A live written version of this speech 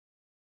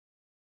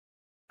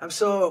I'm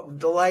so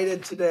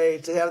delighted today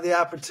to have the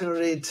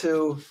opportunity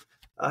to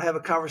have a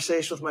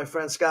conversation with my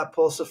friend Scott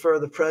Pulsipher,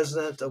 the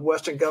president of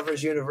Western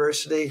Governors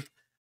University.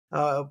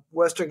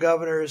 Western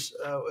Governors,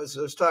 as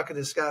I was talking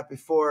to Scott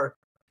before,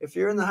 if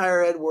you're in the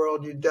higher ed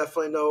world, you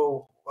definitely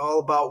know all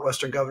about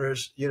Western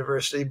Governors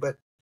University. But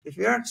if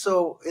you aren't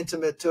so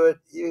intimate to it,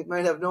 you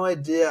might have no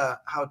idea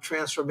how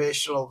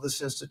transformational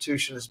this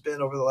institution has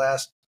been over the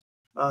last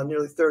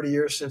nearly 30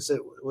 years since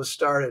it was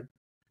started.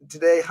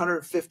 Today,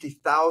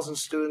 150,000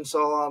 students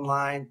all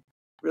online,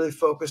 really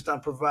focused on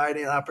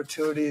providing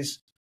opportunities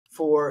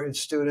for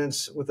its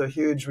students with a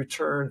huge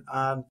return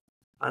on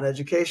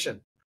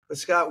education. But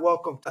Scott,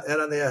 welcome to Ed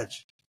on the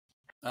Edge.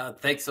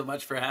 Thanks so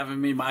much for having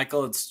me,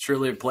 Michael. It's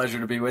truly a pleasure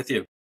to be with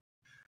you.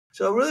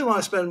 So I really want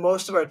to spend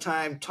most of our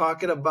time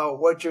talking about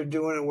what you're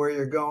doing and where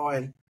you're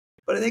going.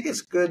 But I think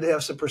it's good to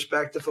have some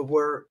perspective of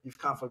where you've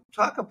come from.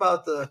 Talk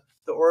about the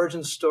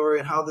origin story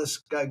and how this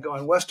got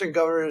going. Western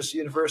Governors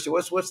University,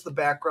 what's the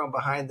background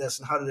behind this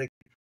and how did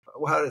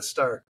it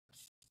start?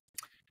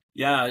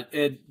 Yeah,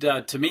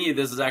 to me,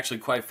 this is actually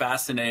quite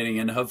fascinating,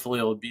 and hopefully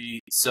it'll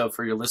be so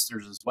for your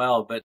listeners as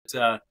well. But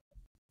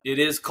it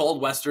is called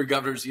Western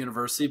Governors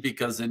University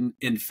because,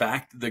 in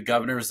fact, the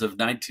governors of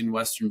 19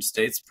 Western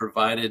states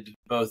provided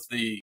both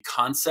the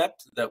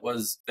concept that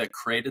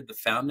created the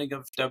founding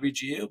of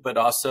WGU, but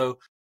also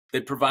they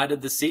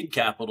provided the seed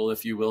capital,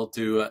 if you will,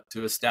 to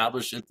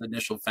establish its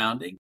initial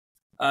founding.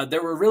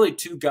 There were really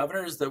two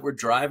governors that were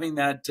driving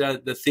that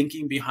the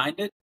thinking behind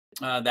it.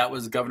 That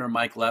was Governor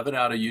Mike Leavitt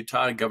out of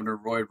Utah and Governor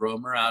Roy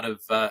Romer out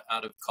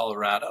of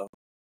Colorado.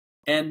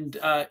 And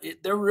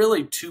there were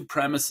really two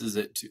premises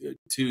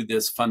to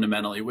this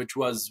fundamentally, which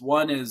was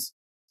one is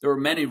there were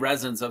many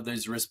residents of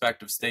these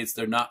respective states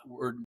that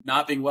were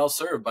not being well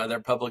served by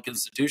their public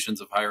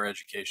institutions of higher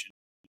education.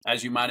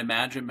 As you might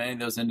imagine, many of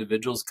those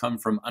individuals come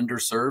from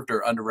underserved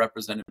or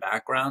underrepresented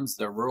backgrounds.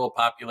 They're rural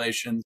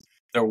populations,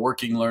 they're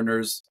working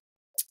learners,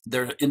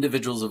 they're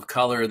individuals of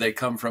color. They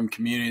come from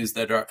communities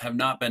that have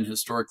not been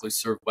historically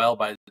served well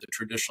by the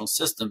traditional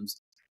systems.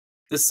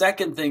 The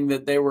second thing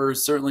that they were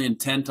certainly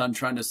intent on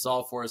trying to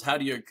solve for is how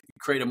do you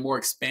create a more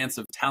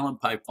expansive talent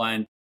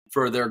pipeline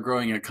for their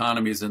growing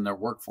economies and their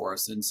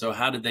workforce? And so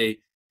how did they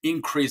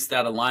increase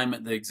that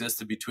alignment that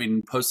existed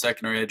between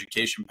post-secondary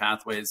education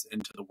pathways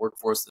into the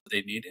workforce that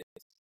they needed?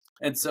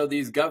 And so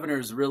these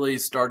governors really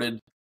started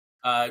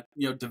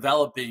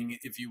developing,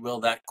 if you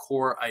will, that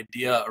core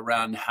idea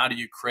around how do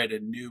you create a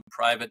new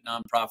private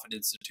nonprofit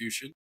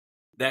institution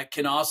that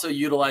can also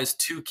utilize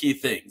two key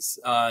things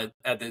at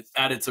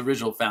its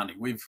original founding.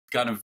 We've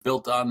kind of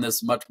built on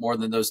this much more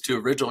than those two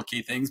original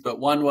key things, but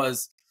one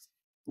was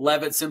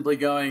Leavitt simply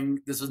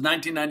going, this was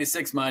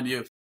 1996, mind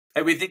you,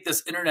 hey, we think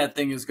this internet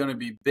thing is going to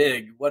be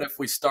big. What if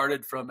we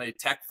started from a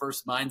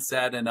tech-first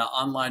mindset and an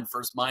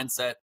online-first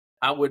mindset?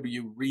 How would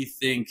you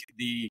rethink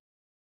the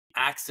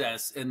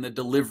access and the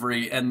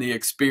delivery and the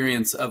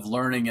experience of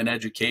learning and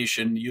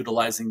education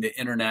utilizing the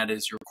internet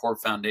as your core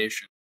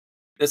foundation?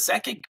 The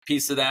second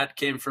piece of that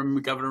came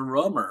from Governor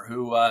Romer,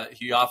 who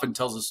he often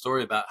tells a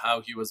story about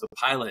how he was a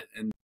pilot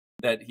and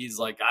that he's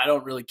like, I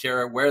don't really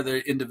care where the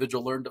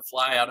individual learned to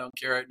fly. I don't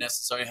care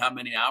necessarily how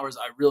many hours.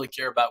 I really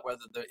care about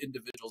whether the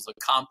individual's a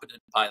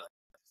competent pilot.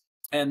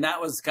 And that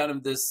was kind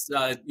of this,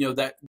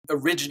 that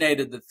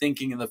originated the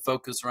thinking and the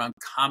focus around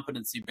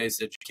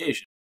competency-based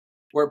education,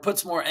 where it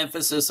puts more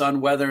emphasis on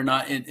whether or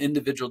not an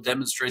individual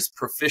demonstrates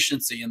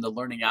proficiency in the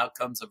learning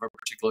outcomes of a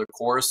particular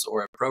course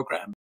or a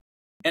program.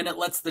 And it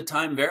lets the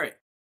time vary.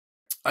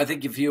 I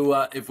think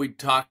if we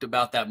talked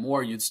about that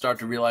more, you'd start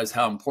to realize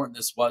how important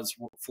this was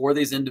for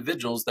these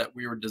individuals that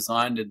we were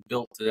designed and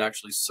built to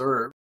actually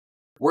serve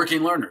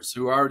working learners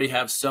who already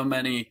have so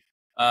many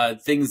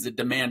things that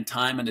demand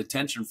time and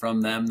attention from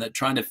them that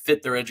trying to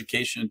fit their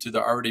education into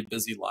their already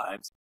busy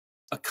lives.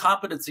 A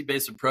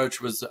competency-based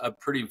approach was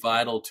pretty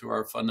vital to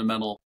our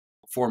fundamental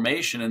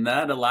formation, and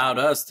that allowed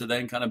us to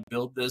then kind of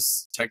build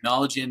this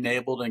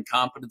technology-enabled and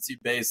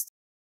competency-based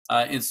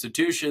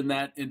institution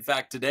that, in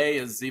fact, today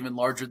is even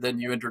larger than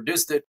you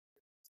introduced it.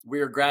 We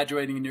are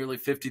graduating nearly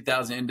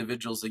 50,000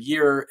 individuals a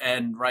year,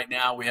 and right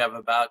now we have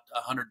about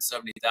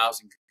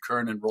 170,000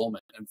 concurrent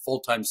enrollment and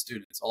full-time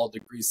students, all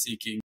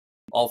degree-seeking,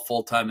 all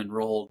full-time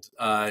enrolled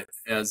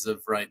as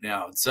of right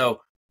now. And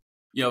so,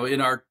 in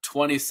our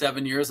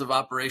 27 years of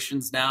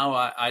operations now,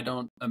 I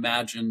don't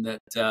imagine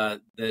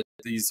that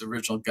these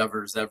original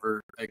governors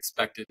ever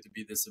expected to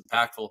be this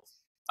impactful.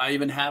 I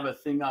even have a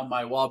thing on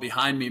my wall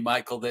behind me,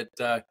 Michael,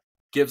 that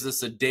gives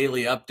us a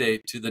daily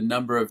update to the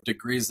number of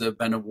degrees that have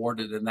been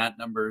awarded, and that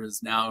number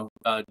is now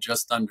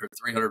just under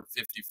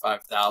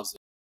 355,000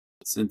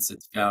 since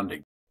its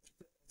founding.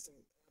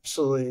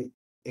 Absolutely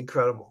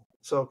incredible.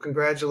 So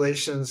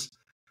congratulations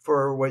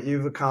for what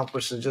you've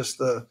accomplished and just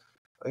the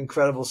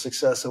incredible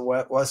success of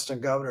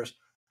Western Governors.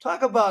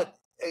 Talk about,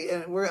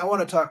 and I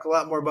want to talk a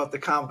lot more about the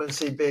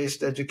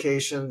competency-based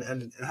education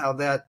and how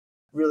that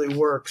really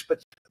works,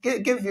 but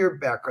give your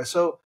background.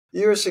 So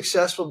you're a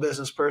successful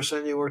business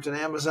person. You worked at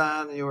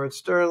Amazon, you were at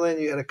Sterling,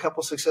 you had a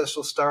couple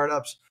successful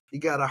startups, you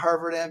got a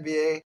Harvard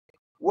MBA.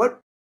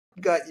 What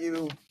got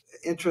you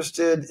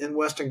interested in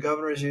Western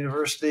Governors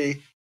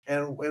University,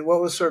 and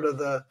what was sort of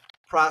the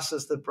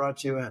process that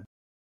brought you in?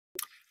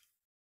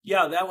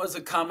 Yeah, that was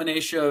a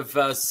combination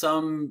of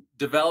some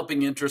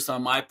developing interest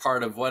on my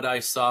part of what I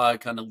saw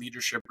kind of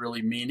leadership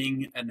really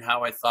meaning and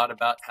how I thought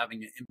about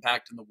having an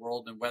impact in the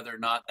world and whether or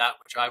not that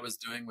which I was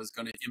doing was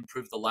going to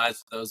improve the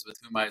lives of those with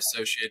whom I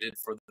associated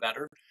for the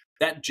better.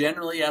 That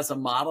generally as a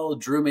model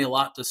drew me a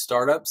lot to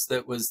startups.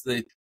 That was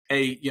the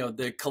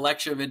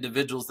collection of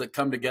individuals that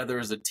come together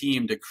as a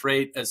team to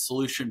create a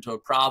solution to a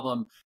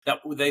problem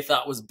that they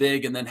thought was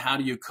big. And then how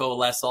do you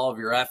coalesce all of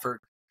your effort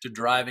to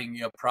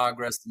driving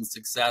progress and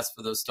success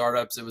for those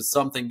startups? It was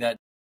something that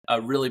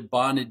really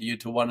bonded you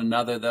to one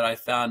another that I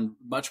found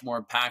much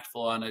more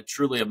impactful on a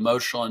truly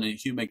emotional and a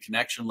human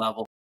connection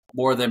level,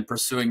 more than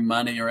pursuing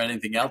money or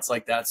anything else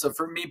like that. So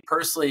for me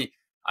personally,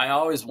 I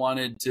always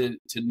wanted to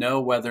know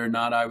whether or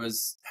not I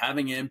was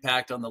having an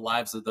impact on the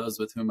lives of those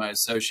with whom I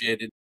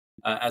associated,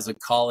 as a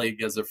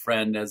colleague, as a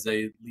friend, as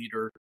a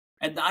leader.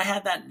 And I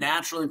had that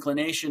natural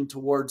inclination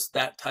towards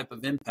that type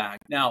of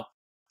impact. Now,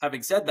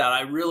 having said that,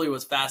 I really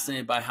was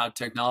fascinated by how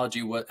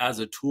technology as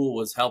a tool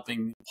was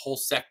helping whole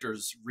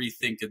sectors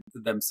rethink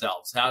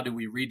themselves. How do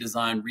we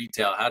redesign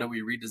retail? How do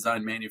we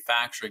redesign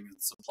manufacturing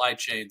and supply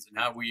chains? And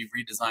how do we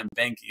redesign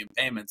banking and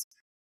payments?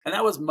 And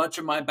that was much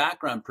of my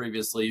background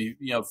previously,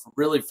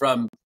 really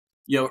from,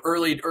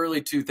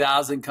 early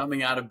 2000,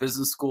 coming out of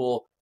business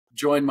school,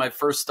 joined my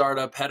first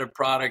startup, head of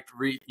product,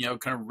 kind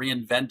of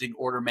reinventing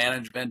order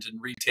management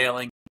and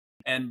retailing.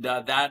 And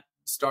that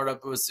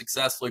startup was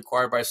successfully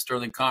acquired by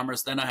Sterling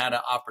Commerce. Then I had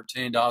an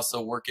opportunity to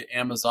also work at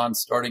Amazon,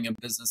 starting a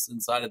business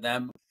inside of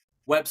them.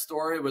 Web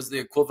Store was the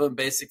equivalent,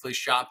 basically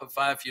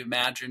Shopify, if you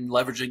imagine,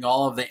 leveraging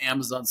all of the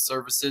Amazon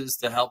services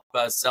to help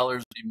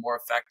sellers be more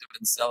effective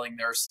in selling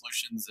their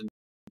solutions and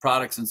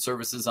products and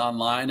services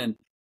online. And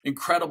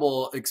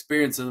incredible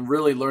experience and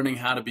really learning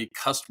how to be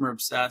customer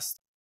obsessed,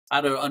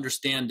 how to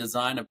understand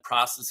design of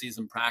processes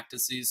and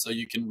practices so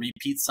you can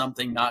repeat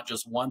something not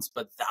just once,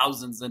 but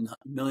thousands and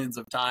millions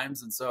of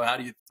times. And so how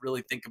do you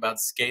really think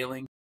about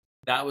scaling?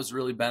 That was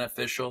really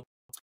beneficial.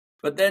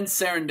 But then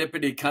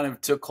serendipity kind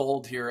of took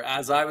hold here.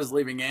 As I was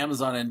leaving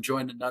Amazon and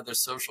joined another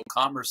social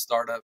commerce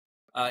startup,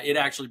 it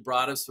actually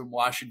brought us from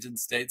Washington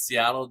State,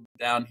 Seattle,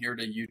 down here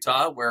to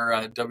Utah, where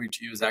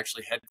WGU is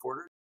actually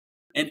headquartered.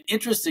 And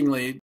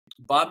interestingly,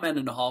 Bob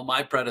Mendenhall,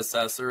 my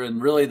predecessor, and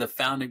really the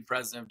founding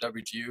president of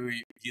WGU,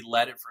 he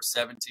led it for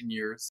 17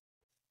 years.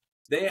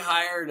 They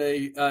hired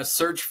a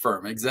search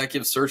firm,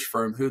 executive search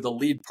firm, who the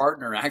lead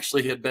partner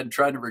actually had been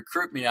trying to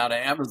recruit me out of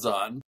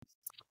Amazon.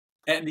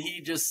 And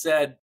he just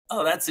said,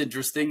 "Oh, that's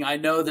interesting. I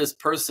know this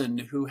person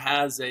who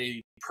has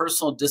a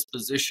personal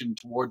disposition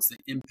towards the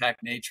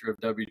impact nature of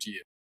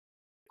WGU."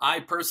 I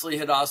personally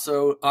had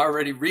also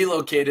already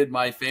relocated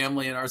my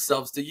family and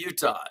ourselves to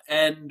Utah.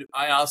 And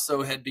I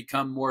also had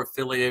become more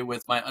affiliated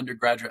with my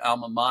undergraduate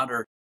alma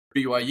mater,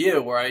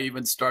 BYU, where I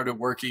even started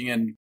working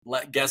and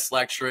guest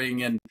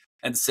lecturing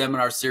and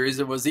seminar series,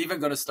 and was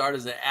even going to start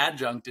as an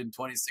adjunct in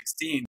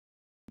 2016.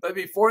 But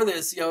before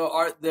this,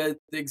 the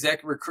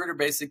executive recruiter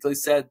basically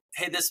said,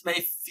 "Hey, this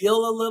may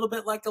feel a little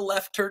bit like a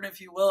left turn, if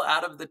you will,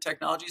 out of the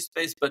technology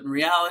space. But in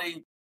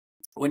reality,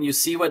 when you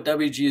see what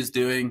WG is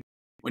doing,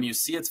 when you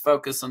see its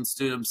focus on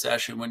student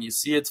obsession, when you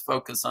see its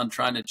focus on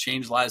trying to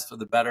change lives for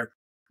the better,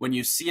 when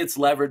you see its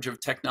leverage of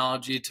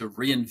technology to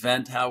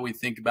reinvent how we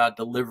think about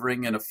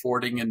delivering and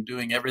affording and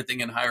doing everything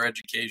in higher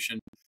education,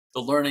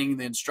 the learning,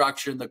 the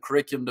instruction, the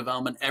curriculum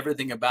development,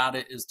 everything about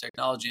it is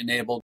technology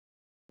enabled.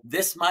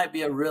 This might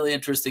be a really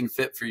interesting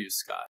fit for you,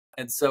 Scott."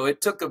 And so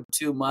it took him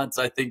 2 months,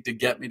 I think, to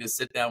get me to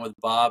sit down with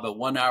Bob. A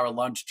 1 hour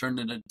lunch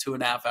turned into a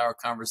 2.5 hour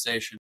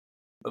conversation.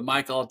 But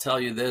Michael, I'll tell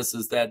you this,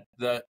 is that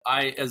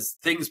as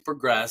things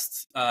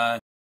progressed,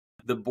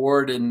 the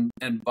board and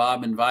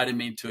Bob invited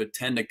me to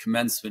attend a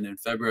commencement in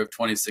February of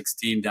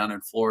 2016 down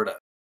in Florida.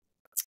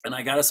 And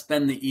I got to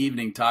spend the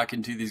evening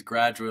talking to these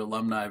graduate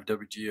alumni of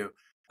WGU.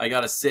 I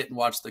got to sit and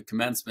watch the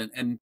commencement.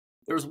 And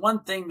there was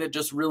one thing that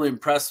just really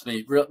impressed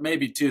me,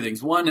 maybe two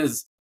things. One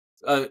is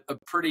a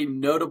pretty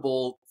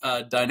notable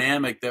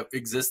dynamic that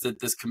existed at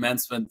this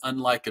commencement,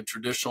 unlike a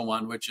traditional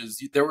one, which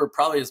is there were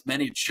probably as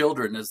many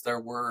children as there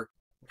were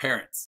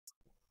parents.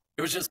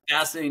 It was just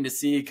fascinating to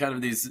see kind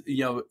of these,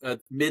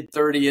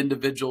 mid-30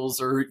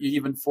 individuals or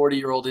even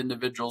 40-year-old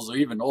individuals or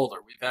even older.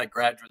 We've had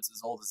graduates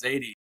as old as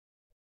 80,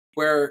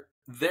 where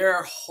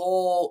their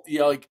whole,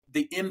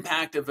 the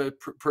impact of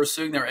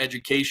pursuing their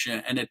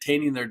education and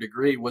attaining their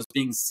degree was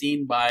being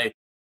seen by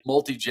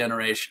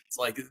multi-generations.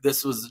 Like,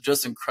 this was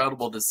just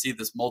incredible to see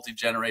this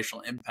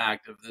multi-generational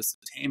impact of this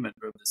attainment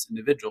of this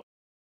individual.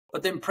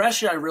 But the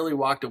impression I really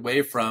walked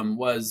away from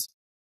was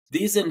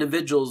these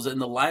individuals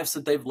and the lives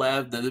that they've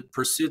led, the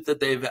pursuit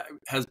that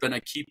has been a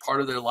key part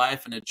of their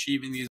life in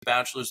achieving these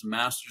bachelor's and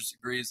master's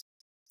degrees.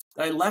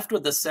 I left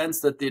with a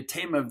sense that the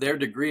attainment of their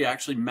degree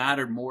actually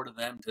mattered more to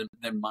them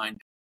than mine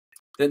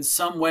did. In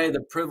some way, the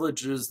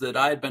privileges that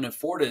I had been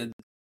afforded,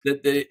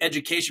 that the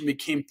education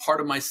became part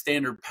of my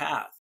standard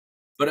path.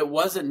 But it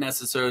wasn't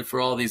necessarily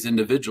for all these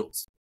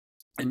individuals.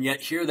 And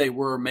yet here they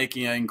were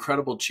making an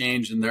incredible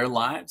change in their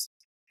lives,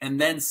 and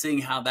then seeing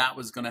how that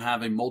was going to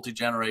have a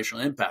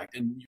multi-generational impact.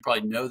 And you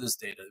probably know this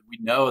data. We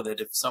know that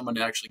if someone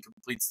actually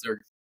completes their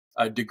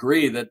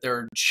degree, that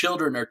their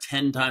children are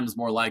 10 times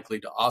more likely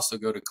to also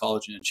go to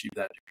college and achieve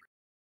that degree.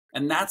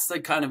 And that's the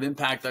kind of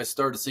impact I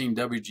started seeing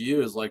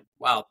WGU is like,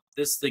 wow,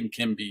 this thing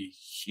can be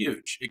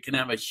huge. It can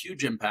have a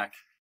huge impact.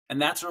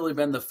 And that's really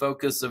been the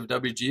focus of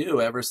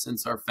WGU ever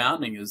since our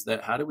founding, is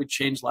that how do we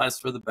change lives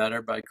for the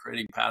better by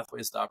creating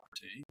pathways to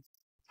opportunity?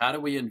 How do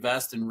we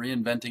invest in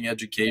reinventing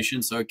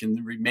education so it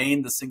can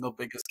remain the single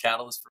biggest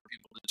catalyst for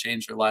people to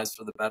change their lives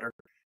for the better?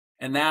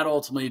 And that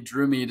ultimately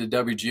drew me to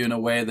WGU in a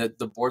way that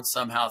the board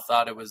somehow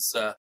thought it was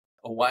a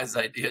wise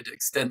idea to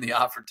extend the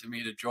offer to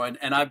me to join.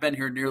 And I've been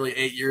here nearly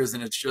 8 years,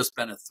 and it's just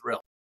been a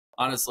thrill.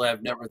 Honestly,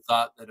 I've never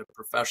thought that a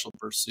professional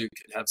pursuit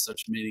could have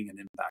such meaning and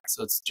impact.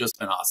 So it's just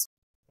been awesome.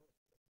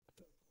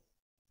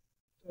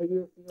 So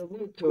you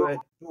alluded to it. I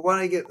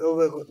want to get a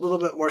little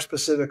bit more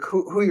specific.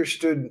 Who your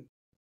student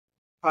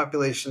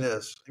population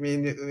is? I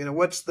mean,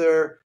 what's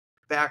their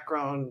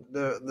background,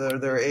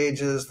 their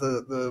ages,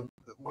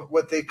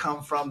 what they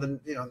come from.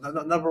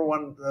 The number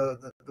one,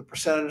 the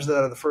percentage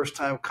that are the first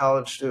time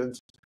college students,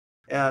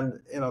 and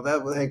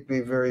that would, I think,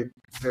 be very,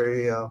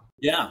 very.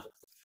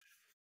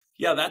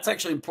 Yeah, that's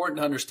actually important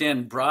to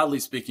understand, broadly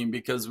speaking,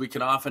 because we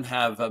can often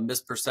have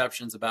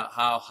misperceptions about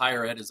how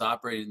higher ed is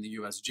operating in the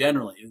U.S.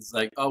 generally. It's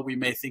like, oh, we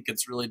may think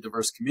it's really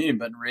diverse community,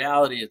 but in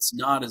reality, it's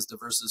not as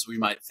diverse as we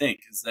might think.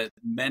 Is that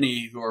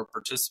many who are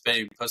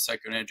participating in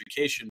post-secondary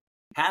education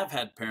have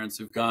had parents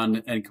who've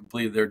gone and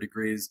completed their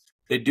degrees.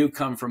 They do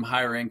come from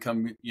higher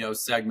income,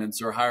 segments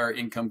or higher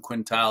income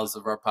quintiles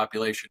of our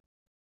population.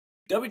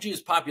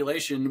 WGU's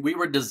population, we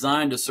were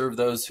designed to serve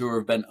those who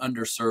have been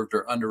underserved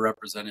or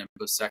underrepresented in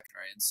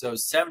post-secondary. And so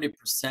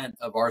 70%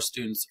 of our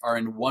students are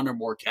in one or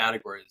more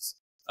categories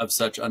of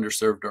such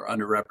underserved or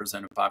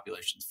underrepresented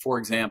populations. For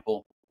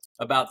example,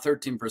 about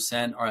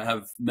 13%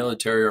 have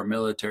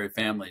military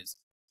families.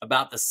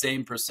 About the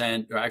same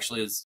percent, or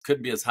actually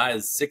could be as high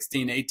as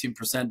 16,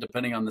 18%,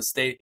 depending on the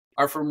state,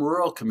 are from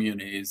rural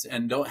communities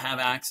and don't have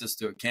access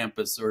to a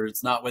campus, or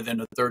it's not within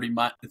a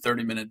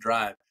 30-minute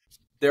drive.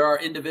 There are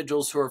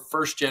individuals who are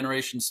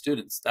first-generation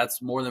students.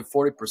 That's more than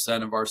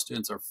 40% of our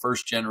students are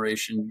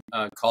first-generation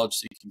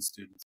college-seeking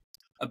students.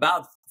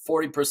 About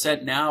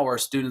 40% now are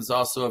students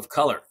also of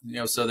color,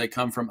 so they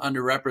come from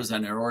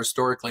underrepresented or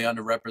historically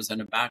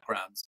underrepresented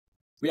backgrounds.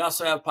 We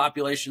also have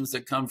populations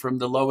that come from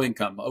the low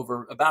income.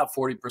 Over about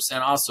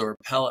 40% also are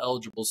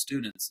Pell-eligible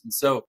students. And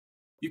so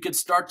you can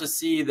start to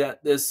see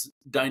that this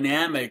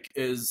dynamic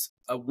is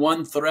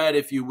one thread,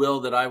 if you will,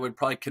 that I would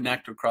probably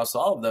connect across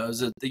all of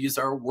those. These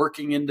are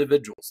working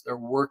individuals. They're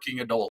working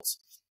adults.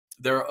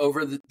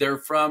 They're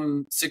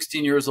from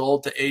 16 years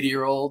old to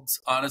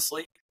 80-year-olds,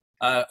 honestly.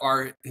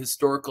 Our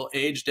historical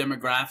age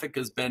demographic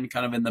has been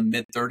kind of in the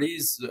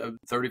mid-30s.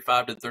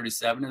 35 to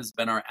 37 has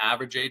been our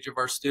average age of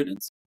our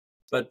students.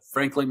 But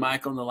frankly,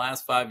 Michael, in the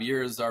last 5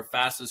 years, our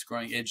fastest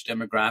growing age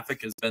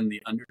demographic has been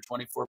the under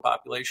 24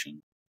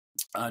 population.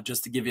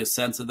 Just to give you a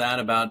sense of that,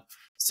 about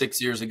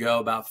 6 years ago,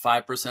 about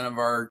 5% of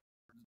our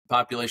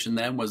population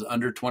then was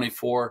under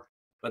 24,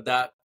 but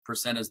that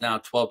percent is now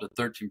 12 to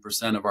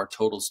 13% of our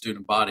total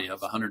student body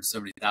of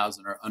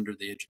 170,000 are under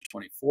the age of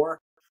 24.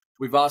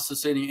 We've also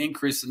seen an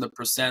increase in the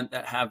percent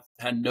that have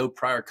had no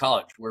prior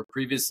college, where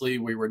previously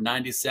we were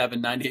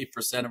 97,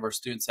 98% of our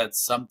students had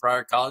some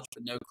prior college,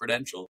 but no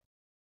credential.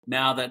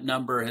 Now that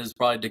number has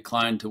probably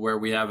declined to where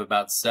we have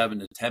about 7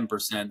 to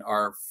 10%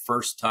 are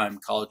first-time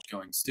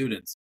college-going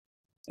students.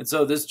 And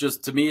so this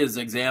just, to me, is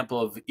an example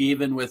of,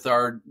 even with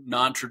our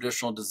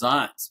non-traditional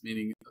designs,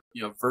 meaning,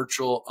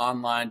 virtual,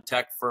 online,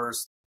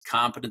 tech-first,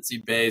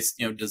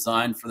 competency-based,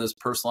 designed for this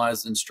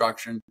personalized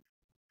instruction,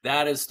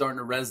 that is starting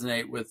to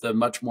resonate with a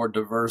much more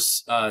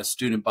diverse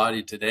student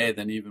body today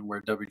than even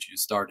where WGU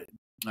started.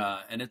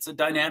 And it's a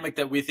dynamic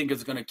that we think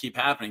is going to keep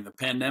happening. The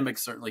pandemic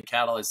certainly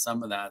catalyzed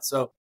some of that.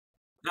 So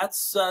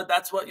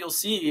that's what you'll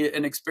see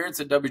and experience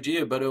at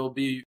WGU, but it will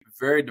be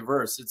very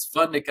diverse. It's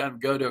fun to kind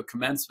of go to a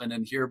commencement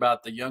and hear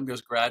about the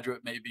youngest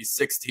graduate, maybe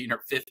 16 or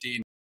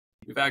 15.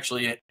 We've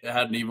actually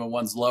had even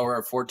ones lower,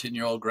 a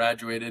 14-year-old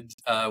graduated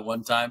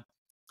one time,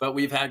 but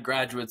we've had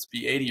graduates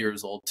be 80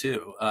 years old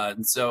too.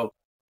 And so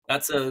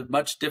that's a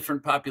much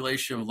different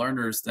population of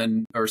learners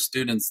or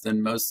students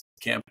than most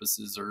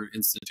campuses or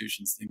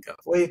institutions think of.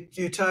 Well,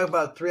 you talk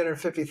about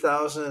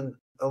 350,000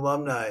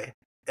 alumni.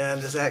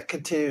 And as that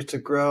continues to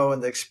grow,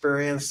 and the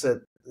experience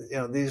that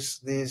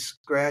these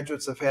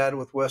graduates have had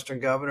with Western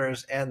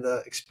Governors, and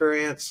the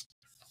experience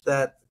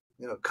that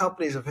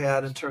companies have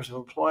had in terms of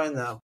employing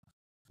them,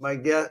 my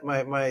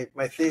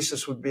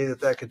thesis would be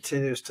that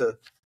continues to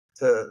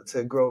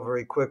grow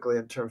very quickly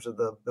in terms of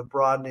the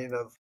broadening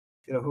of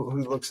who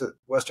looks at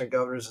Western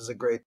Governors as a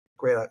great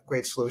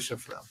solution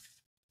for them.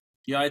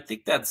 Yeah, I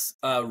think that's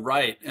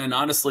right. And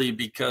honestly,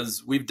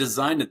 because we've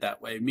designed it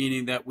that way,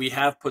 meaning that we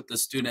have put the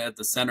student at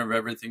the center of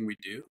everything we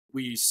do.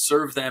 We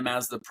serve them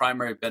as the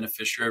primary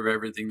beneficiary of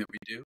everything that we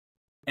do.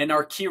 And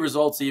our key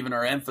results even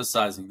are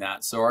emphasizing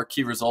that. So our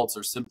key results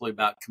are simply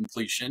about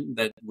completion,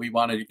 that we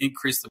want to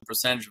increase the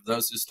percentage of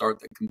those who start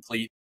that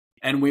complete.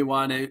 And we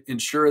want to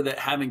ensure that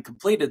having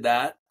completed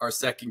that, our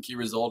second key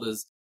result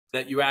is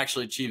that you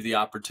actually achieve the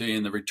opportunity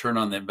and the return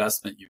on the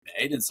investment you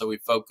made. And so we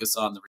focus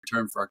on the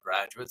return for our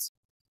graduates.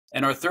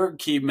 And our third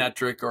key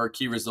metric or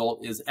key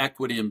result is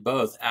equity in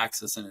both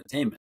access and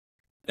attainment.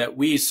 That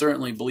we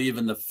certainly believe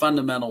in the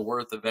fundamental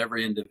worth of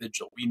every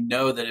individual. We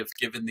know that if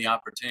given the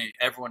opportunity,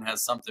 everyone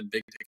has something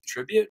big to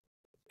contribute.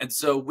 And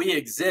so we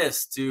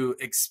exist to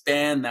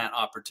expand that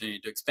opportunity,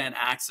 to expand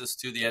access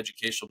to the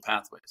educational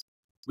pathways.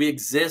 We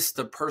exist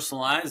to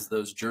personalize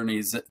those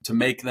journeys, to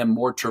make them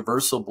more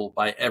traversable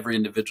by every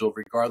individual,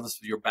 regardless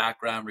of your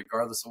background,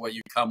 regardless of what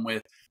you come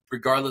with,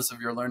 regardless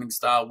of your learning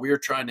style. We're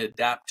trying to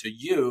adapt to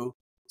you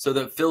so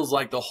that it feels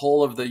like the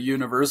whole of the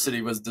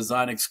university was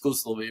designed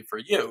exclusively for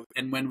you.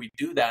 And when we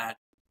do that,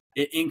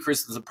 it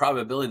increases the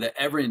probability that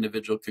every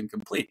individual can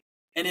complete.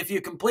 And if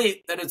you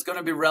complete, then it's going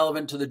to be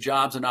relevant to the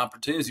jobs and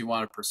opportunities you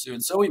want to pursue.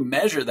 And so we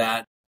measure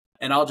that.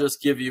 And I'll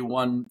just give you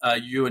one,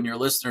 you and your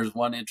listeners,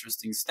 one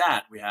interesting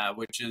stat we have,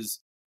 which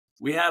is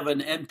we have an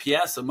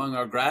NPS among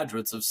our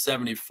graduates of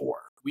 74.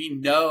 We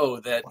know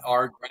that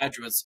our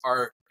graduates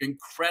are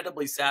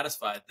incredibly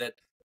satisfied, that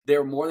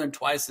they're more than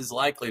twice as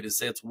likely to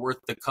say it's worth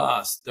the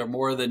cost. They're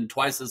more than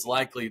twice as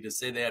likely to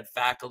say they had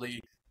faculty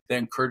that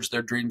encouraged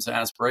their dreams and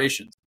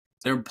aspirations.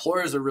 Their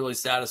employers are really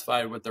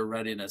satisfied with their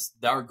readiness.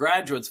 Our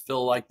graduates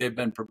feel like they've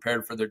been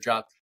prepared for their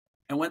job.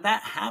 And when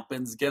that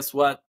happens, guess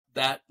what?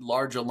 That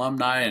large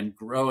alumni and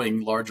growing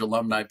large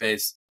alumni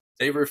base,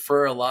 they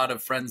refer a lot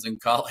of friends and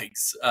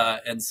colleagues.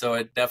 And so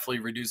it definitely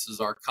reduces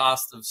our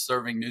cost of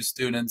serving new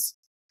students.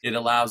 It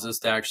allows us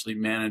to actually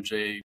manage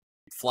a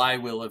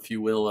flywheel, if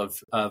you will,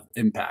 of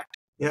impact.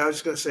 Yeah, I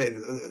was just going to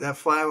say that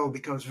flywheel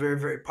becomes very,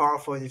 very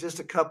powerful. And just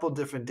a couple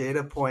different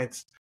data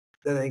points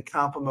that I think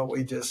complement what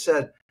you just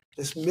said.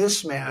 This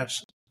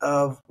mismatch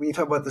of when you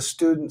talk about the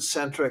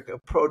student-centric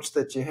approach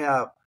that you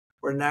have,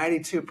 where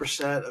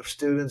 92% of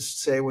students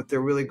say what they're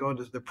really going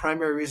to, the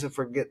primary reason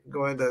for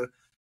going to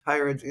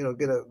higher ed,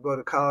 go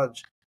to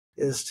college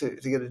is to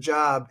get a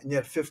job, and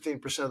yet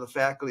 15% of the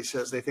faculty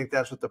says they think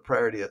that's what the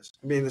priority is.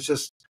 I mean, it's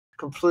just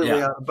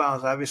completely out of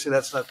bounds. Obviously,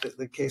 that's not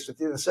the case with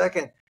you. The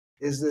second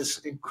is this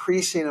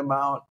increasing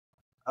amount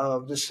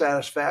of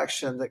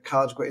dissatisfaction that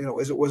college,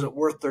 is it wasn't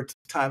worth their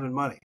time and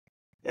money.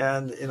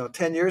 And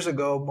 10 years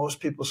ago,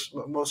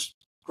 most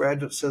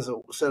graduates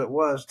said it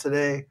was.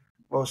 Today,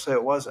 most say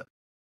it wasn't.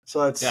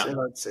 So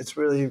it's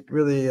really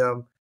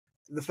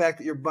the fact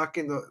that you're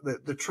bucking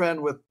the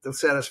trend with the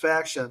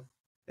satisfaction,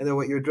 and then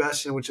what you're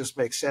addressing, which just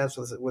makes sense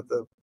with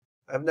the.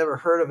 I've never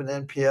heard of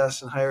an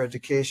NPS in higher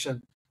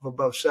education of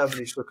above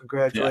 70. So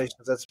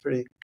congratulations, that's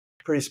pretty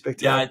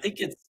spectacular. Yeah,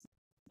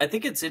 I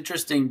think it's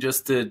interesting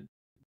just to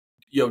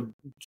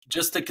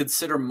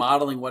consider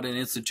modeling what an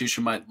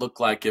institution might look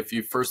like if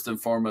you first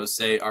and foremost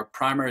say our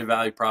primary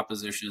value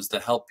proposition is to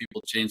help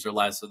people change their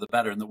lives for the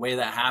better. And the way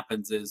that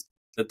happens is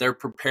that they're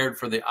prepared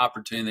for the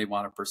opportunity they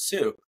want to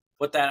pursue.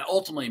 What that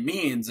ultimately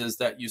means is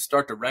that you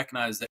start to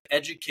recognize that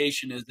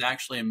education is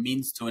actually a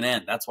means to an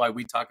end. That's why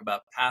we talk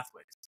about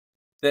pathways.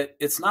 That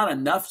it's not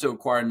enough to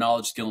acquire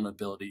knowledge, skill, and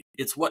ability.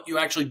 It's what you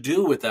actually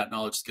do with that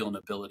knowledge, skill, and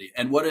ability,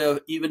 and what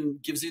it even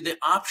gives you the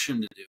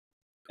option to do.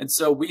 And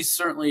so we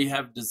certainly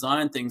have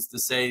designed things to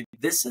say,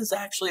 this is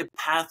actually a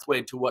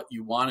pathway to what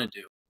you want to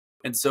do.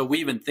 And so we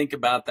even think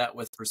about that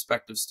with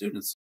prospective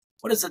students.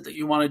 What is it that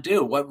you want to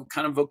do? What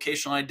kind of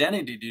vocational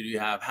identity do you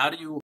have? How do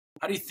you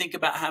think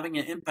about having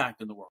an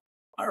impact in the world?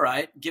 All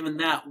right, given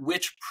that,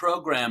 which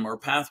program or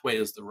pathway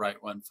is the right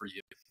one for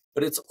you?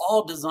 But it's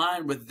all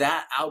designed with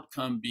that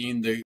outcome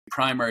being the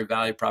primary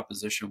value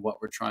proposition of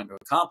what we're trying to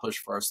accomplish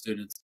for our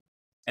students.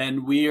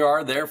 And we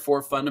are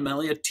therefore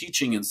fundamentally a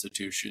teaching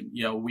institution.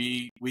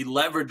 We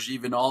leverage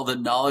even all the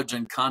knowledge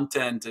and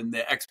content and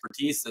the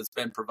expertise that's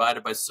been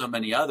provided by so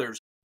many others.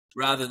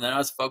 Rather than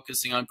us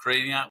focusing on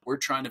creating that, we're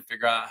trying to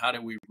figure out how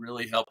do we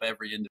really help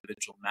every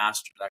individual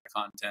master that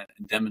content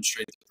and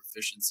demonstrate the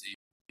proficiency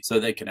so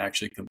they can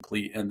actually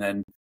complete and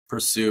then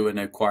pursue and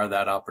acquire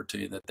that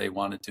opportunity that they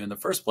wanted to in the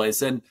first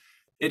place. And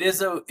it is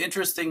an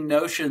interesting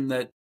notion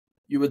that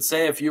you would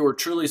say if you were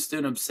truly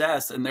student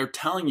obsessed and they're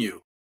telling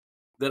you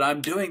that I'm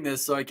doing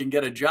this so I can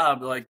get a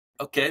job, like,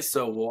 okay,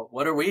 so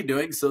what are we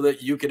doing so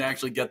that you can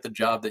actually get the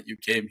job that you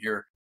came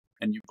here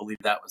and you believe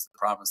that was the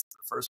promise in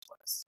the first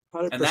place?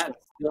 100%. And that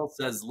still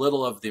says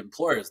little of the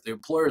employers. The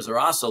employers are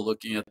also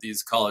looking at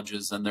these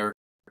colleges and their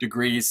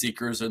degree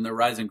seekers and their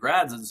rising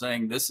grads and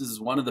saying, this is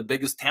one of the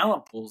biggest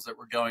talent pools that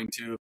we're going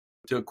to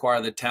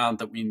acquire the talent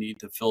that we need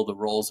to fill the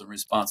roles and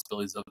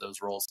responsibilities of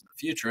those roles in the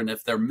future. And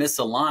if they're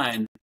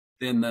misaligned,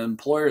 then the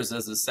employers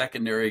as a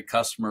secondary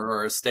customer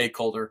or a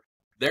stakeholder,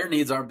 their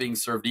needs aren't being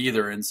served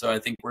either. And so I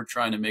think we're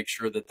trying to make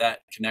sure that that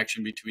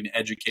connection between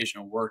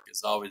education and work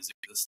is always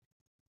existing.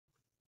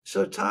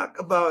 So talk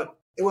about,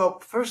 well,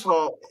 first of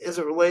all, as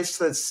it relates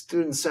to that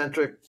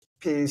student-centric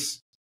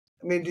piece,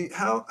 I mean,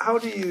 how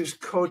do you use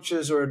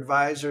coaches or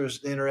advisors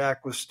to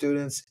interact with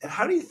students? And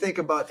how do you think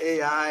about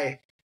AI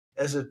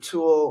as a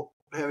tool,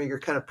 having your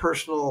kind of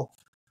personal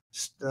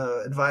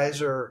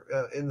advisor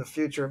in the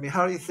future? I mean,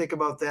 how do you think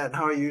about that, and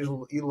how are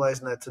you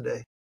utilizing that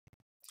today?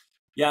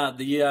 Yeah,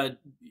 the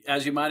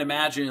as you might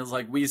imagine, is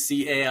like we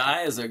see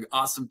AI as an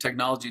awesome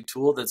technology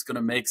tool that's going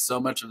to make so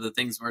much of the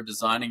things we're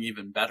designing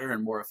even better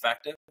and more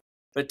effective.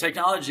 But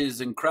technology is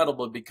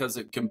incredible because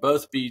it can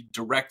both be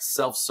direct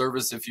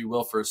self-service, if you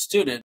will, for a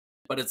student,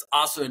 but it's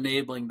also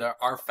enabling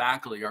our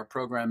faculty, our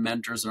program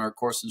mentors, and our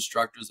course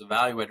instructors,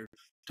 evaluators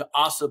to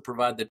also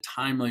provide the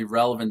timely,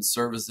 relevant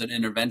service and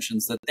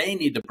interventions that they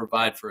need to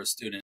provide for a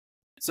student.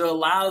 So it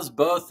allows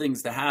both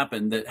things to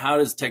happen. That how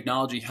does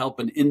technology help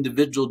an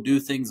individual do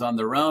things on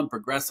their own,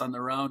 progress on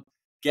their own,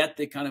 get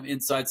the kind of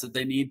insights that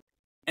they need?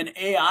 And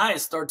AI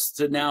starts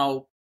to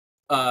now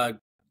uh,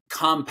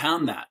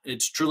 compound that.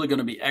 It's truly going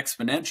to be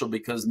exponential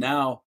because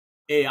now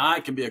AI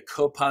can be a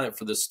co-pilot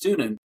for the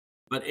student,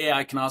 but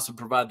AI can also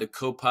provide the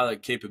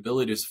co-pilot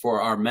capabilities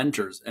for our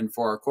mentors and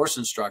for our course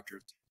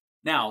instructors.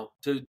 Now,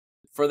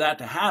 for that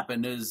to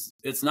happen is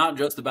it's not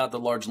just about the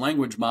large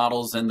language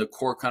models and the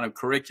core kind of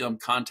curriculum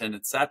content,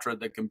 et cetera,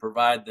 that can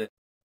provide the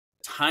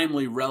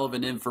timely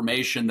relevant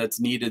information that's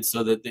needed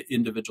so that the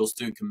individual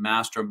student can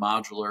master a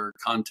modular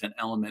content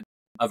element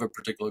of a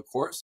particular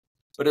course.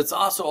 But it's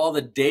also all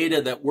the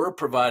data that we're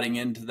providing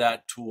into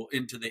that tool,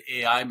 into the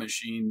AI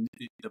machine,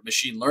 the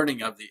machine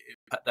learning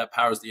that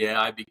powers the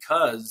AI,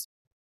 because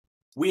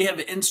we have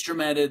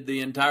instrumented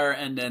the entire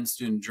end-to-end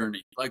student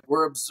journey. Like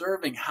we're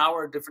observing how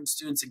are different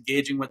students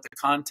engaging with the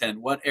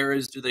content, what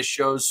areas do they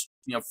show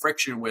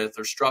friction with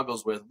or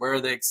struggles with, where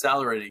are they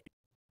accelerating,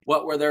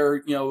 what were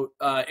their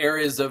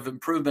areas of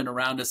improvement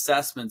around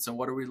assessments, and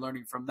what are we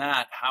learning from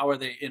that, how are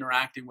they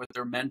interacting with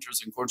their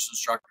mentors and course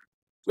instructors.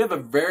 We have a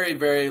very,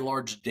 very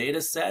large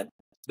data set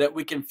that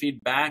we can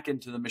feed back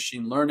into the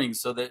machine learning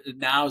so that it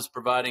now is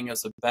providing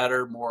us a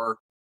better, more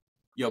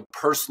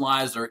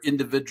personalized or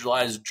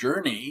individualized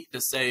journey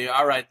to say,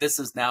 all right, this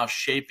is now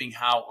shaping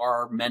how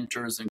our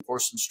mentors and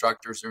course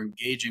instructors are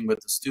engaging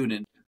with the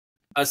student,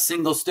 a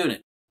single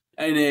student.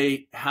 And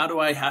how do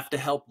I have to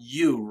help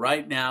you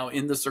right now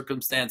in the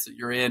circumstance that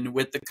you're in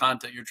with the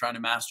content you're trying to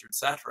master, et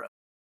cetera.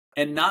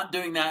 And not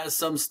doing that as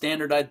some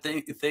standardized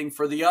thing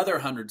for the other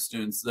 100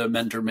 students the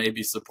mentor may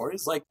be supporting.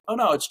 It's like, oh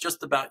no, it's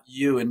just about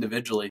you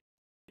individually.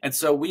 And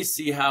so we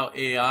see how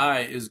AI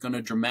is going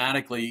to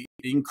dramatically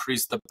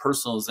increase the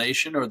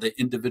personalization or the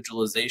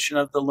individualization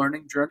of the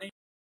learning journey.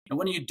 And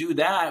when you do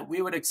that,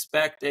 we would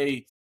expect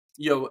a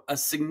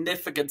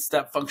significant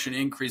step function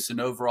increase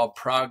in overall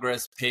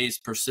progress, pace,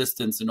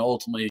 persistence, and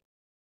ultimately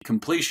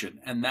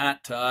completion. And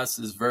that to us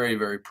is very,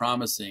 very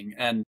promising.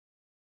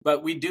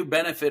 But we do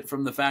benefit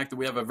from the fact that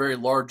we have a very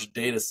large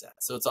data set.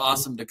 So it's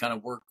awesome to kind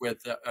of work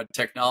with a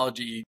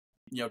technology,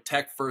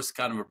 tech first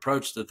kind of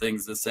approach to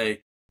things to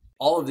say,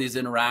 all of these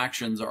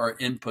interactions are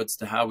inputs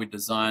to how we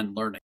design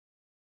learning.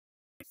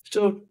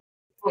 So,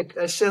 like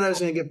I said, I was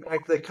going to get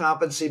back to the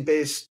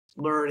competency-based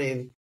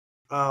learning.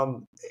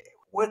 Talk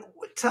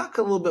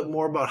a little bit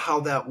more about how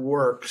that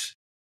works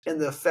and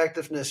the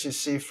effectiveness you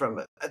see from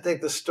it. I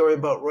think the story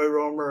about Roy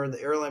Romer and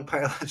the airline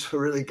pilots were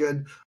really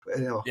good.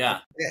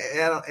 Yeah,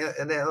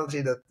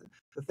 analogy to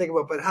think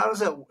about. But how does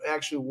that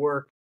actually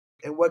work,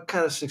 and what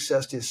kind of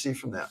success do you see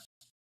from that?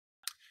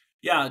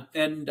 Yeah,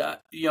 and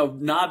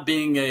not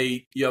being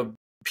a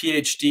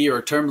PhD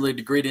or terminally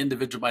degreed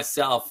individual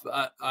myself,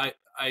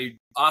 I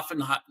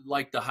often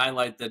like to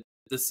highlight that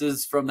this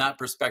is from that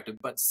perspective.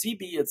 But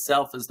CB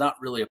itself is not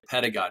really a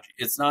pedagogy;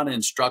 it's not an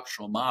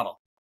instructional model,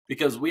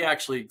 because we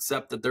actually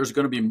accept that there's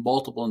going to be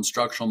multiple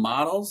instructional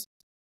models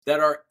that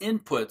are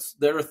inputs,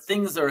 that are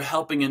things that are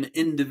helping an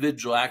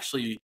individual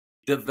actually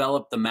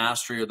develop the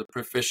mastery or the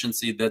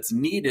proficiency that's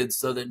needed,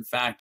 so that in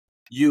fact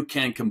you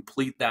can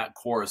complete that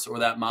course or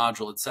that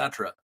module,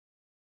 etc.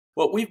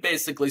 What we've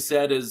basically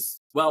said is,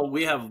 well,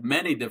 we have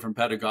many different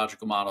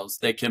pedagogical models.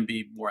 They can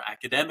be more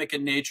academic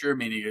in nature,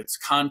 meaning it's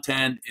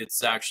content,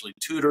 it's actually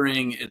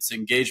tutoring, it's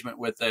engagement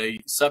with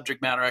a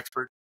subject matter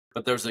expert.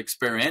 But there's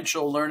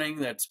experiential learning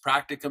that's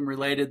practicum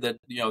related, that,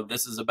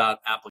 this is about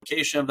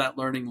application of that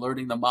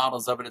learning the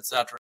models of it,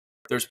 etc.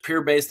 There's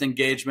peer-based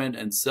engagement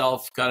and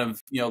self kind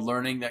of,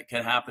 learning that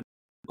can happen.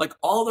 Like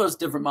all those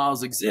different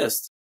models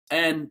exist.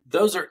 And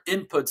those are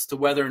inputs to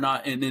whether or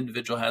not an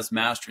individual has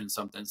mastery in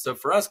something. So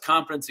for us,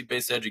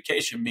 competency-based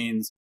education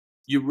means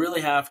you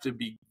really have to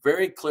be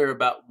very clear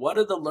about what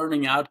are the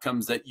learning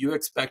outcomes that you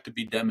expect to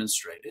be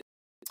demonstrated.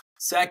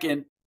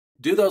 Second,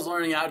 do those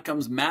learning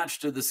outcomes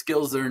match to the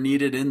skills that are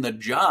needed in the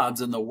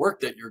jobs and the work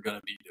that you're going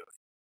to be doing?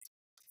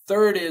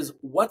 Third is,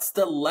 what's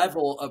the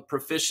level of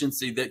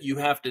proficiency that you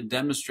have to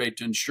demonstrate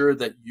to ensure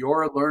that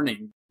your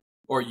learning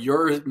or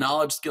your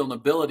knowledge, skill, and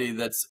ability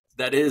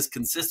that is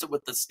consistent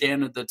with the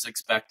standard that's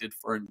expected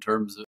for in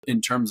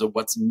terms of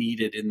what's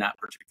needed in that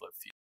particular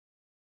field.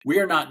 We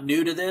are not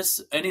new to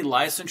this. Any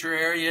licensure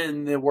area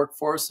in the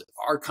workforce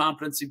are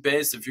competency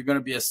based. If you're going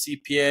to be a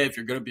CPA, if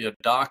you're going to be a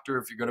doctor,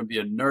 if you're going to be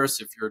a nurse,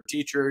 if you're a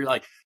teacher,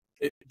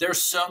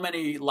 there's so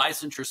many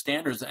licensure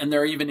standards, and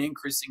they're even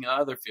increasing in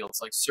other fields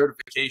like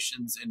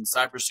certifications in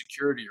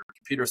cybersecurity or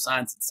computer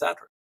science, etc.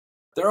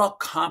 they're all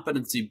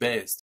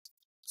competency-based.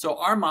 So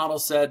our model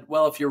said,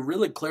 well, if you're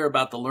really clear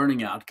about the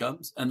learning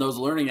outcomes and those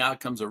learning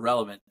outcomes are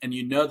relevant and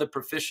you know the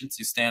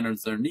proficiency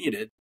standards that are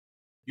needed,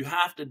 you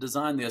have to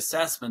design the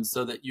assessment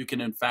so that you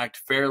can, in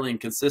fact, fairly and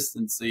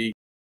consistently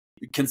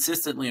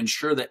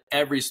ensure that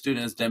every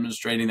student is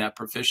demonstrating that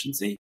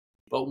proficiency.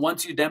 But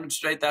once you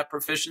demonstrate that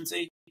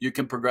proficiency, you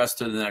can progress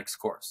to the next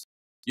course.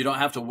 You don't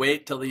have to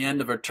wait till the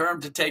end of a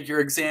term to take your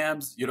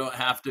exams. You don't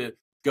have to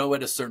go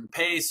at a certain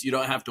pace. You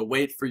don't have to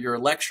wait for your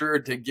lecturer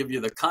to give you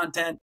the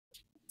content.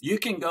 You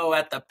can go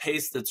at the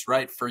pace that's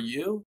right for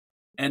you.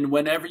 And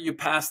whenever you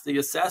pass the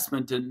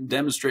assessment and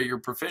demonstrate your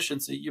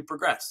proficiency, you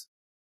progress.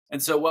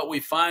 And so what we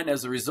find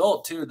as a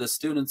result, too, the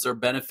students are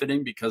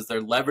benefiting because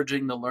they're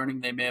leveraging the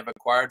learning they may have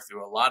acquired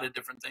through a lot of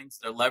different things.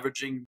 They're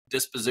leveraging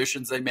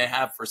dispositions they may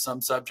have for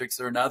some subjects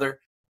or another.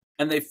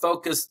 And they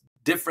focus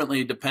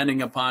differently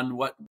depending upon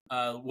what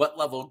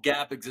level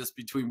gap exists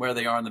between where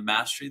they are in the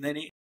mastery they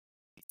need.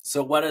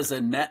 So what is a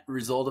net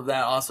result of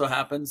that also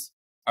happens?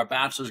 Our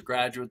bachelor's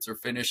graduates are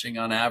finishing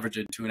on average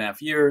in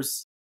 2.5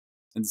 years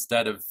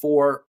instead of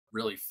 4,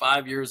 really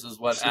 5 years is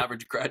what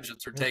average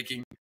graduates are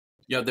taking.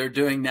 They're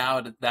doing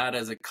now that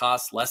as it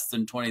costs less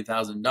than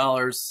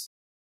 $20,000.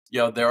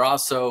 They're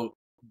also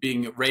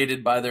being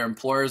rated by their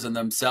employers and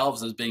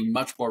themselves as being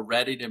much more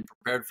ready and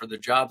prepared for the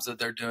jobs that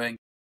they're doing.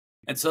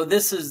 And so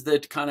this is the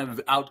kind of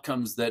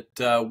outcomes that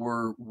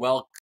were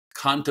well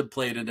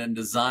contemplated and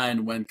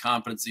designed when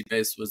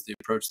competency-based was the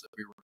approach that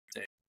we were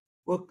taking.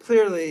 Well,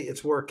 clearly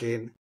it's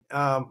working.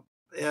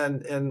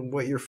 And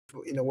what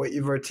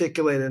you've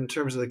articulated in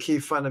terms of the key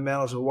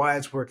fundamentals of why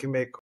it's working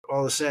make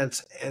all the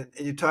sense. And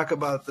you talk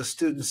about the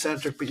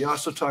student-centric, but you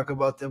also talk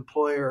about the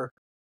employer.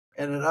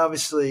 And it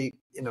obviously,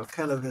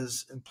 kind of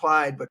is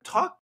implied, but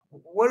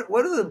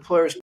what do the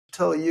employers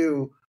tell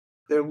you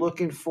they're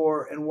looking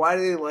for, and why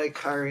do they like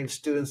hiring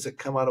students that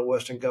come out of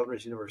Western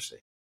Governors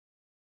University?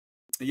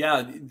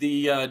 Yeah,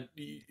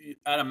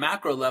 at a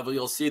macro level,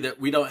 you'll see that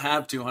we don't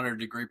have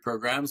 200-degree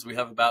programs. We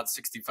have about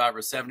 65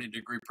 or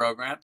 70-degree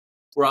programs.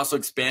 We're also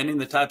expanding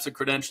the types of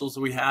credentials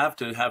we have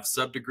to have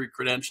sub-degree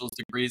credentials,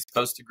 degrees,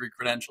 post-degree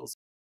credentials.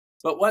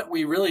 But what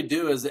we really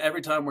do is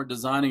every time we're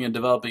designing and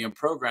developing a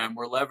program,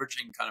 we're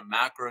leveraging kind of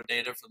macro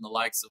data from the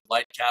likes of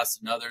Lightcast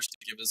and others to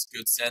give us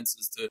good sense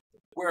as to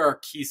where are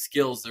key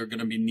skills that are going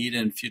to be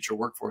needed in future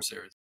workforce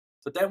areas.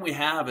 But then we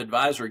have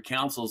advisory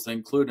councils that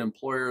include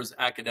employers,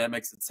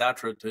 academics, et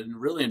cetera, to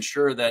really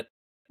ensure that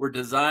we're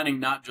designing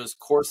not just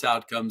course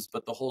outcomes,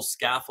 but the whole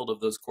scaffold of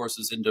those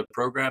courses into a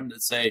program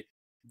that say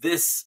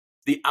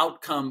the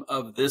outcome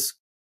of this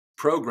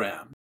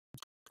program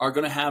are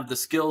going to have the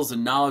skills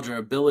and knowledge and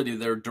ability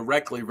that are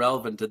directly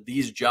relevant to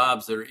these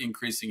jobs that are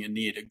increasing in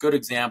need. A good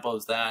example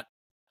is that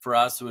for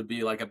us would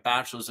be like a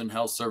bachelor's in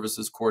health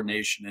services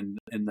coordination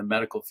in the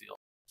medical field.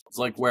 It's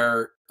like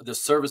where the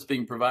service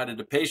being provided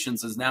to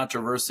patients is now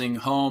traversing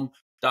home,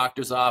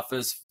 doctor's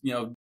office,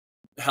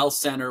 health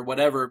center,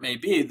 whatever it may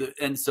be.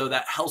 And so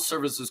that health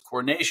services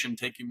coordination,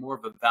 taking more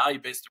of a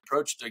value-based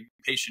approach to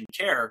patient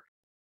care,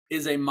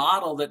 is a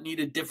model that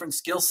needed different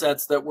skill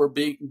sets that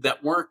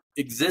weren't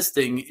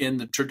existing in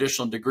the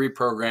traditional degree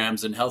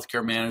programs in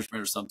healthcare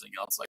management or something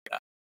else like that.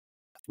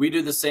 We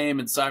do the same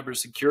in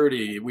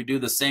cybersecurity. We do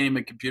the same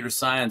in computer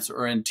science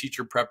or in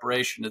teacher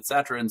preparation, et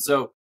cetera. And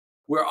so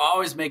we're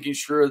always making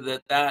sure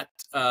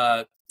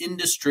that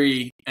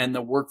industry and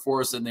the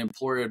workforce and the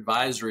employer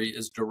advisory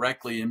is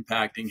directly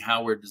impacting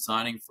how we're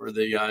designing for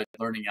the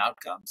learning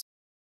outcomes.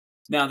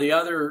 Now, the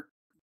other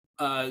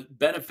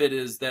benefit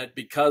is that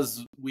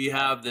because we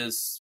have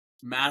this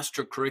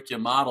master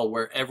curriculum model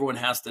where everyone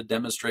has to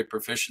demonstrate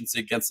proficiency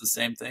against the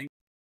same thing,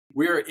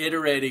 we're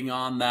iterating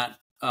on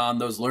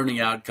those learning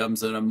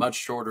outcomes in a much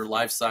shorter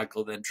life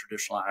cycle than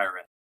traditional higher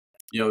ed.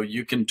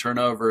 You can turn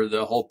over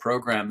the whole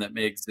program that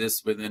may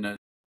exist within a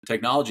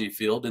technology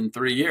field in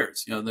 3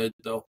 years.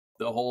 The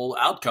whole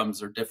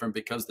outcomes are different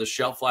because the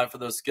shelf life of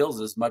those skills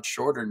is much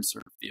shorter in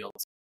certain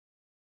fields.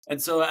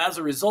 And so as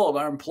a result,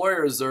 our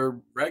employers are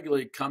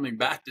regularly coming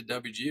back to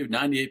WGU.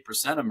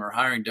 98% of them are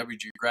hiring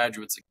WGU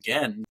graduates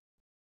again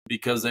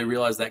because they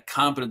realize that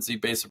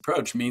competency-based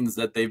approach means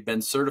that they've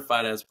been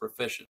certified as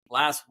proficient.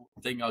 Last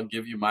thing I'll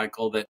give you,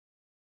 Michael, that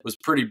was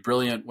pretty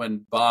brilliant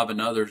when Bob and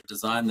others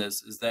designed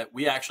this is that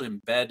we actually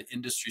embed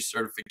industry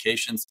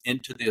certifications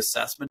into the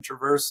assessment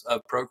traverse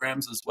of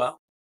programs as well.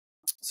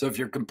 So if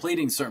you're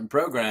completing certain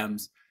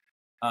programs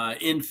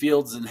in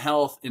fields in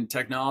health, in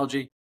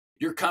technology,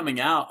 you're coming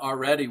out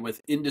already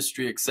with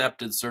industry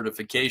accepted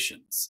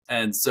certifications.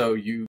 And so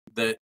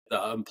the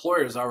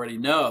employers already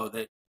know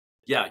that,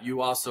 yeah,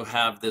 you also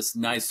have this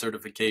nice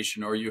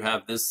certification, or you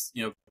have this,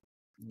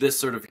 this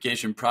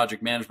certification,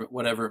 project management,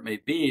 whatever it may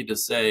be, to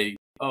say,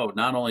 oh,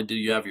 not only do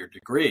you have your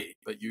degree,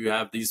 but you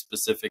have these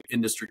specific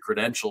industry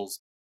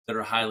credentials that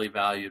are highly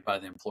valued by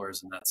the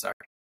employers in that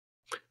sector.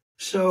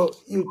 So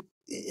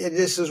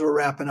just as we're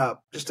wrapping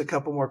up, just a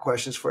couple more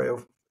questions for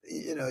you.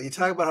 You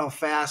talk about how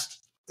fast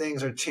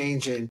things are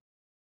changing.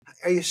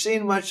 Are you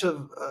seeing much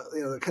of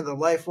kind of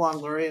lifelong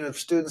learning of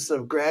students that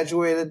have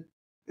graduated,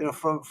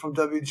 from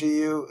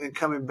WGU and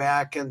coming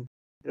back? And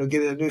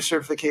getting a new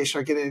certification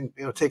or getting,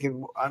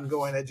 taking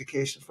ongoing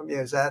education from you?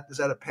 Is that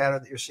a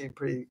pattern that you're seeing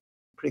pretty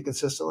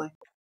consistently?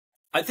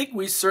 I think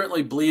we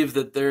certainly believe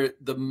that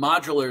the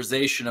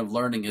modularization of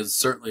learning is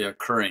certainly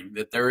occurring,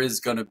 that there is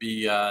going to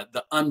be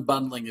the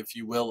unbundling, if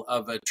you will,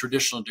 of a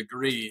traditional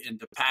degree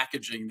into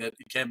packaging that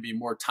can be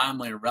more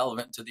timely and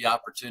relevant to the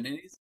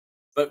opportunities.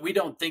 But we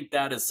don't think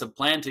that is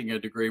supplanting a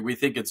degree. We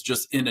think it's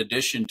just in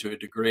addition to a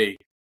degree.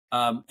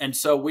 And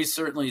so we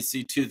certainly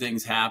see two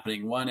things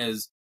happening. One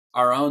is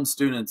our own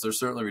students are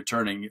certainly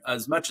returning.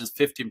 As much as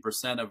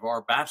 15% of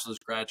our bachelor's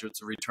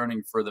graduates are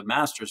returning for the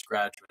master's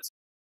graduates.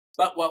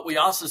 But what we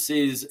also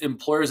see is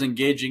employers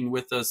engaging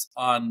with us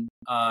on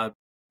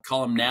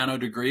call them nano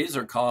degrees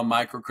or call them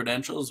micro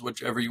credentials,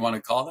 whichever you want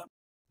to call them.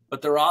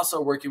 But they're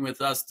also working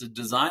with us to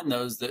design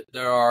those that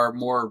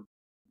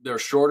they're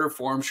shorter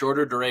form,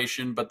 shorter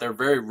duration, but they're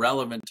very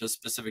relevant to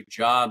specific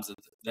jobs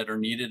that are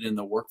needed in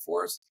the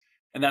workforce.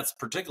 And that's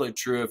particularly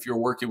true if you're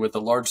working with a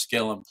large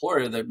scale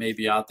employer that may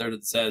be out there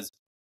that says,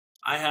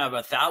 I have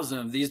 1,000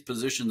 of these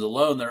positions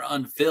alone, they're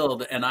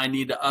unfilled, and I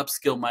need to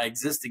upskill my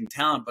existing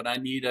talent, but I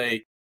need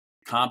a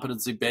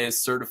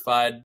competency-based,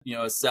 certified,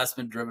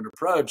 assessment-driven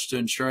approach to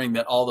ensuring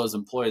that all those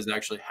employees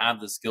actually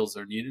have the skills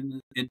they're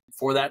needed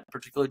for that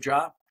particular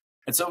job.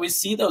 And so we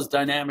see those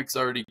dynamics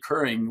already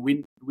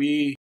occurring.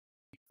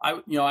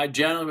 I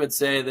generally would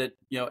say that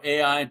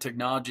AI and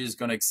technology is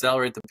going to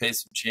accelerate the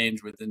pace of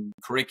change within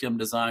curriculum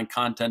design,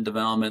 content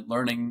development,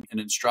 learning, and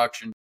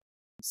instruction.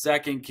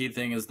 Second key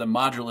thing is the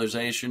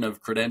modularization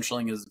of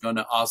credentialing is going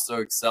to also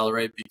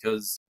accelerate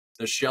because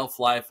the shelf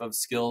life of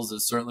skills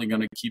is certainly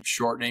going to keep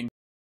shortening.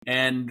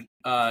 And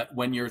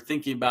when you're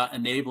thinking about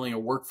enabling a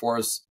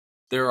workforce,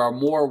 there are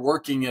more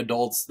working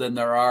adults than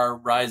there are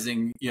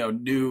rising,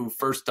 new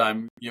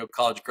first-time,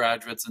 college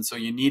graduates. And so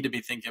you need to be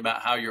thinking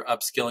about how you're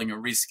upskilling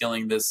or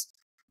reskilling this,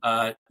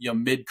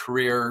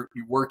 mid-career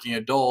working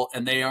adult,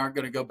 and they aren't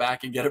going to go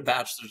back and get a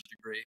bachelor's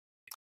degree.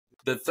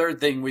 The third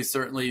thing we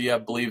certainly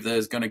believe that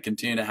is going to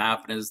continue to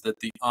happen is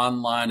that the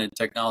online and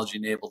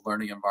technology-enabled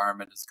learning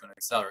environment is going to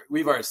accelerate.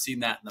 We've already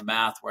seen that in the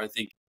math, where I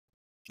think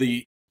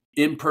the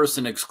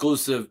in-person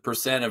exclusive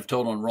percent of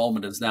total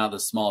enrollment is now the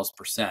smallest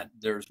percent.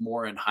 There's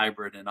more in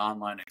hybrid and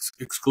online,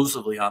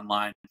 exclusively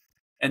online.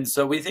 And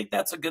so we think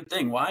that's a good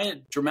thing. Why?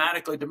 It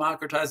dramatically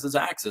democratizes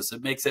access.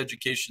 It makes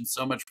education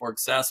so much more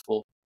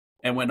accessible.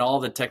 And when all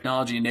the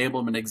technology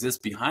enablement exists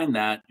behind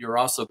that, you're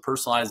also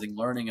personalizing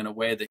learning in a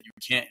way that you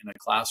can't in a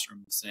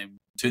classroom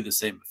to the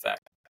same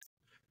effect.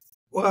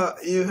 Well,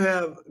 you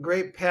have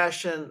great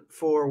passion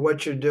for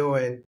what you're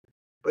doing.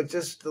 But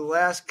just the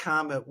last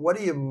comment, what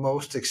are you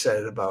most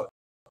excited about?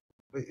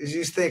 As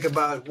you think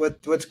about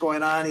what's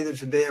going on either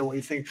today or what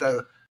you think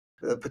the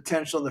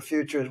potential in the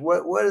future is,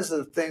 what is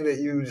the thing that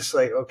you just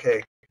like,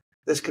 okay,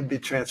 this could be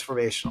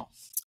transformational?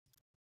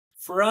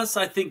 For us,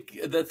 I think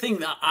the thing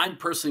that I'm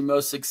personally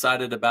most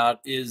excited about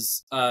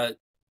is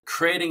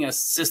creating a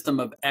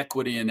system of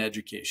equity in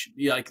education.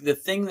 Like the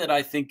thing that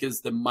I think is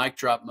the mic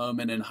drop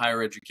moment in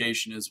higher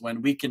education is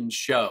when we can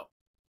show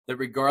that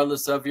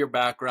regardless of your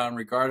background,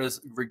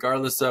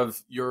 regardless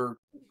of your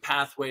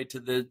pathway to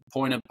the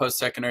point of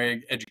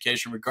post-secondary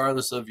education,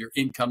 regardless of your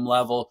income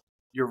level,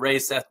 your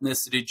race,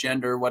 ethnicity,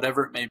 gender,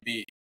 whatever it may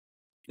be,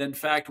 that in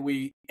fact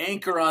we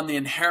anchor on the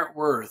inherent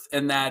worth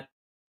and that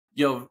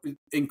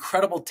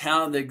incredible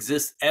talent that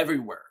exists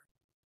everywhere.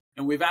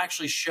 And we've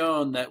actually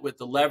shown that with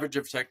the leverage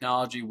of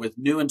technology, with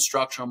new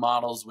instructional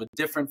models, with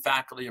different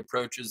faculty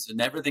approaches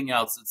and everything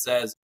else, it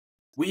says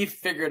we've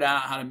figured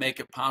out how to make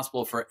it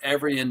possible for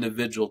every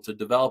individual to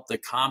develop the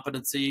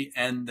competency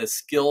and the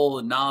skill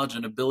and knowledge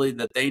and ability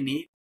that they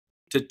need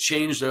to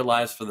change their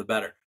lives for the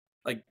better.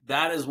 Like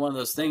that is one of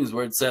those things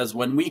where it says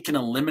when we can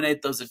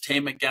eliminate those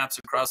attainment gaps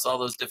across all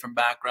those different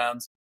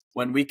backgrounds,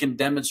 when we can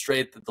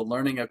demonstrate that the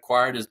learning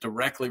acquired is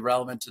directly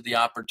relevant to the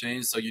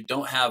opportunities, so you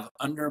don't have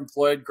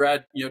underemployed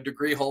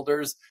degree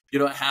holders, you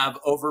don't have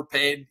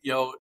overpaid,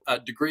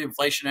 degree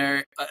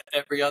inflationary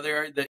every other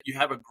area, that you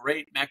have a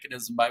great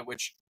mechanism by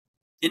which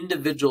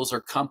individuals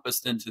are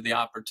compassed into the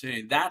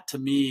opportunity. That to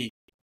me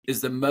is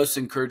the most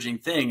encouraging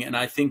thing. And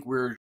I think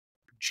we're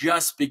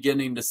just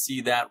beginning to see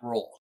that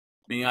role.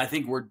 I mean, I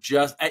think we're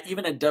just,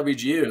 even at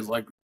WGU, is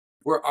like,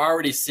 we're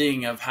already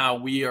seeing of how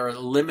we are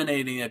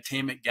eliminating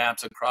attainment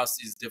gaps across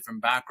these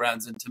different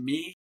backgrounds. And to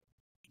me,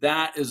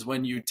 that is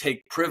when you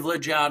take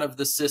privilege out of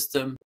the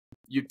system,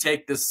 you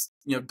take this,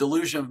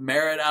 delusion of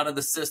merit out of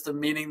the system,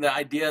 meaning the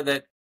idea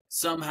that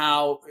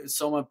somehow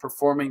someone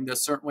performing a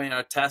certain way on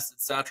a test,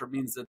 et cetera,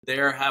 means that they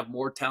have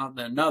more talent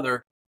than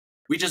another.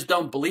 We just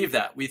don't believe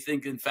that. We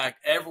think, in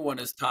fact, everyone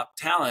is top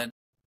talent.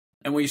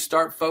 And we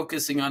start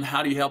focusing on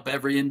how do you help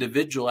every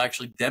individual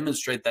actually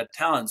demonstrate that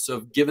talent. So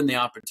if given the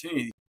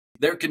opportunity,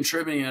 they're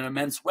contributing in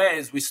immense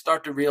ways, we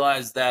start to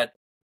realize that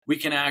we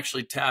can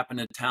actually tap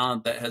into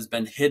talent that has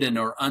been hidden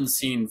or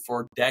unseen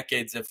for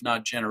decades, if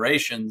not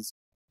generations.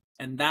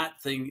 And that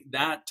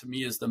to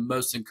me is the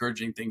most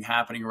encouraging thing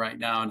happening right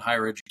now in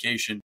higher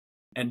education.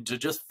 And to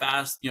just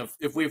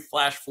if we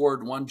flash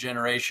forward one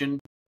generation,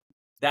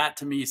 that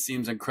to me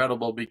seems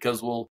incredible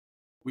because we'll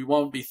we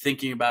won't be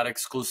thinking about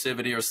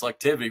exclusivity or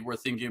selectivity. We're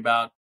thinking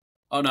about,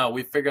 oh no,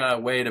 we figured out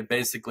a way to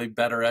basically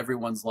better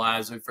everyone's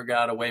lives. We figured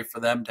out a way for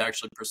them to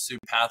actually pursue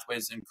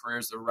pathways and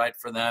careers that are right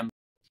for them.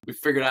 We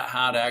figured out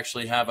how to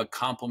actually have a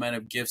complement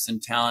of gifts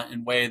and talent in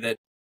a way that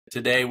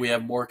today we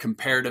have more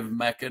comparative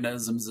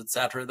mechanisms, et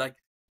cetera. Like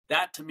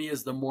that to me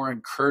is the more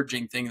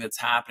encouraging thing that's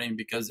happening,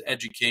 because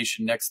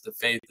education next to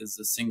faith is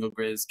the single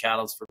greatest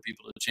catalyst for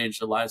people to change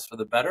their lives for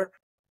the better.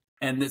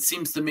 And it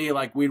seems to me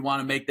like we'd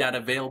want to make that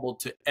available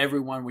to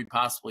everyone we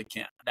possibly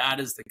can. That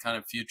is the kind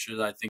of future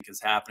that I think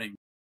is happening,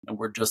 and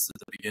we're just at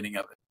the beginning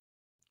of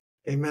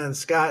it. Amen.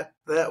 Scott,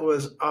 that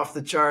was off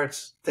the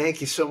charts. Thank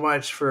you so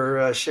much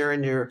for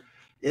sharing your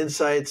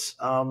insights.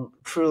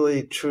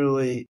 Truly,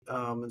 truly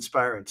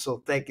inspiring.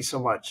 So thank you so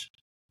much.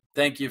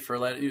 Thank you for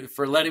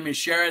letting me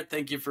share it.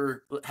 Thank you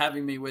for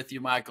having me with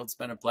you, Michael. It's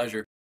been a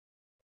pleasure.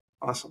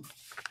 Awesome.